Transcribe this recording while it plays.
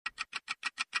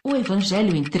O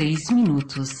Evangelho em 3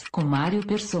 minutos, com Mário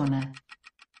Persona.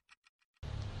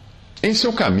 Em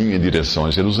seu caminho em direção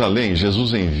a Jerusalém,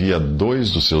 Jesus envia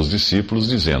 2 dos seus discípulos,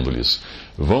 dizendo-lhes: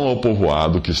 Vão ao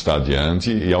povoado que está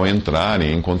adiante, e ao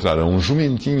entrarem encontrarão um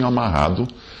jumentinho amarrado,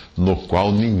 no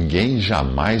qual ninguém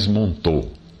jamais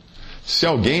montou. Se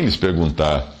alguém lhes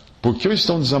perguntar: Por que o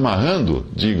estão desamarrando?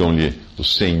 Digam-lhe: O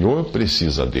Senhor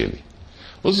precisa dele.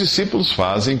 Os discípulos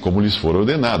fazem como lhes for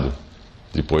ordenado.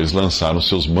 Depois lançaram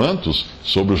seus mantos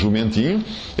sobre o jumentinho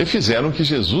e fizeram que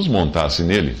Jesus montasse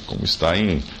nele, como está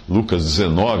em Lucas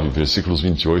 19, versículos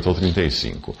 28 ao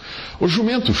 35. O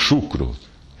jumento xucro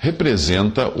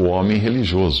representa o homem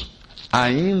religioso,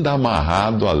 ainda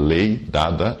amarrado à lei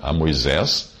dada a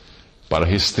Moisés, para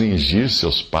restringir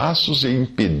seus passos e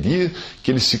impedir que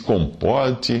ele se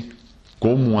comporte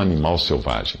como um animal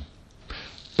selvagem.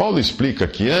 Paulo explica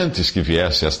que antes que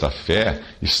viesse esta fé,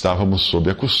 estávamos sob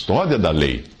a custódia da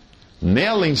lei,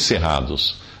 nela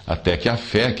encerrados, até que a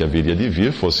fé que haveria de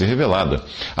vir fosse revelada.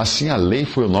 Assim a lei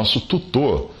foi o nosso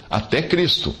tutor, até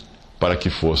Cristo, para que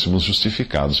fôssemos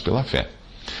justificados pela fé.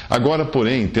 Agora,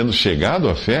 porém, tendo chegado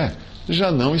à fé,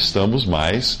 já não estamos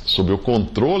mais sob o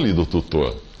controle do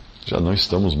tutor, já não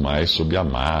estamos mais sob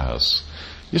amarras.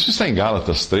 Isso está em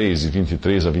Gálatas 3, de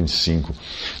 23 a 25.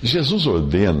 Jesus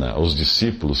ordena aos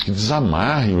discípulos que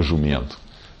desamarrem o jumento,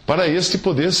 para este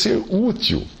poder ser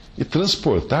útil e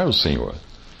transportar o Senhor.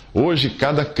 Hoje,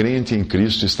 cada crente em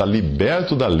Cristo está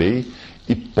liberto da lei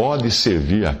e pode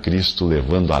servir a Cristo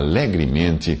levando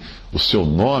alegremente o seu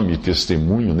nome e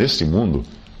testemunho neste mundo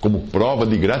como prova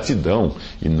de gratidão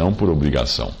e não por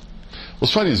obrigação.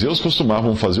 Os fariseus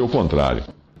costumavam fazer o contrário.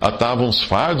 Atavam os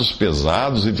fardos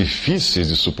pesados e difíceis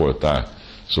de suportar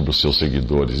sobre os seus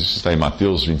seguidores. Isso está em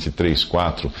Mateus 23,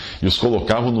 4. E os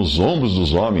colocavam nos ombros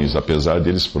dos homens, apesar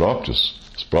deles próprios,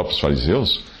 os próprios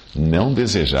fariseus, não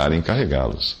desejarem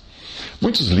carregá-los.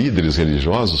 Muitos líderes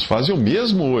religiosos fazem o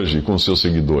mesmo hoje com seus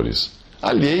seguidores,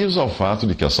 alheios ao fato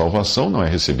de que a salvação não é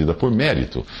recebida por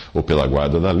mérito ou pela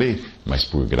guarda da lei, mas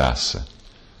por graça.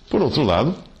 Por outro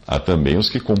lado, há também os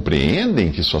que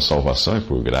compreendem que sua salvação é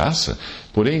por graça,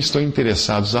 porém estão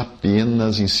interessados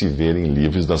apenas em se verem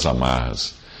livres das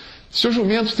amarras. Se o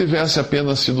jumento tivesse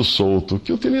apenas sido solto,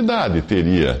 que utilidade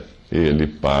teria ele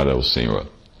para o Senhor?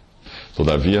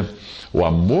 Todavia, o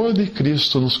amor de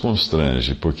Cristo nos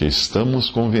constrange, porque estamos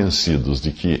convencidos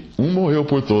de que um morreu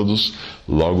por todos,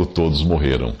 logo todos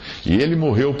morreram. E ele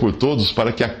morreu por todos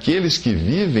para que aqueles que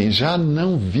vivem já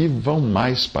não vivam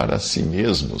mais para si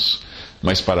mesmos,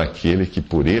 mas para aquele que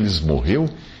por eles morreu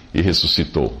e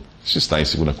ressuscitou. Isso está em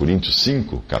 2 Coríntios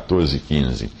 5, 14 e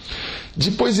 15.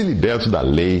 Depois de liberto da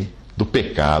lei, do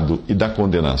pecado e da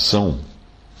condenação,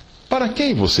 para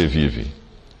quem você vive?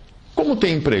 Como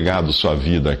tem empregado sua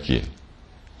vida aqui?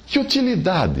 Que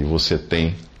utilidade você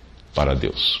tem para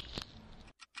Deus?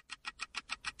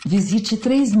 Visite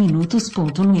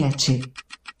 3minutos.net.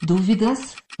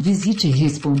 Dúvidas? Visite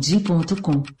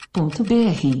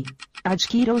respondi.com.br.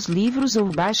 Adquira os livros ou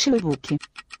baixe o e-book.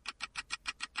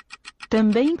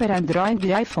 Também para Android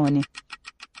e iPhone.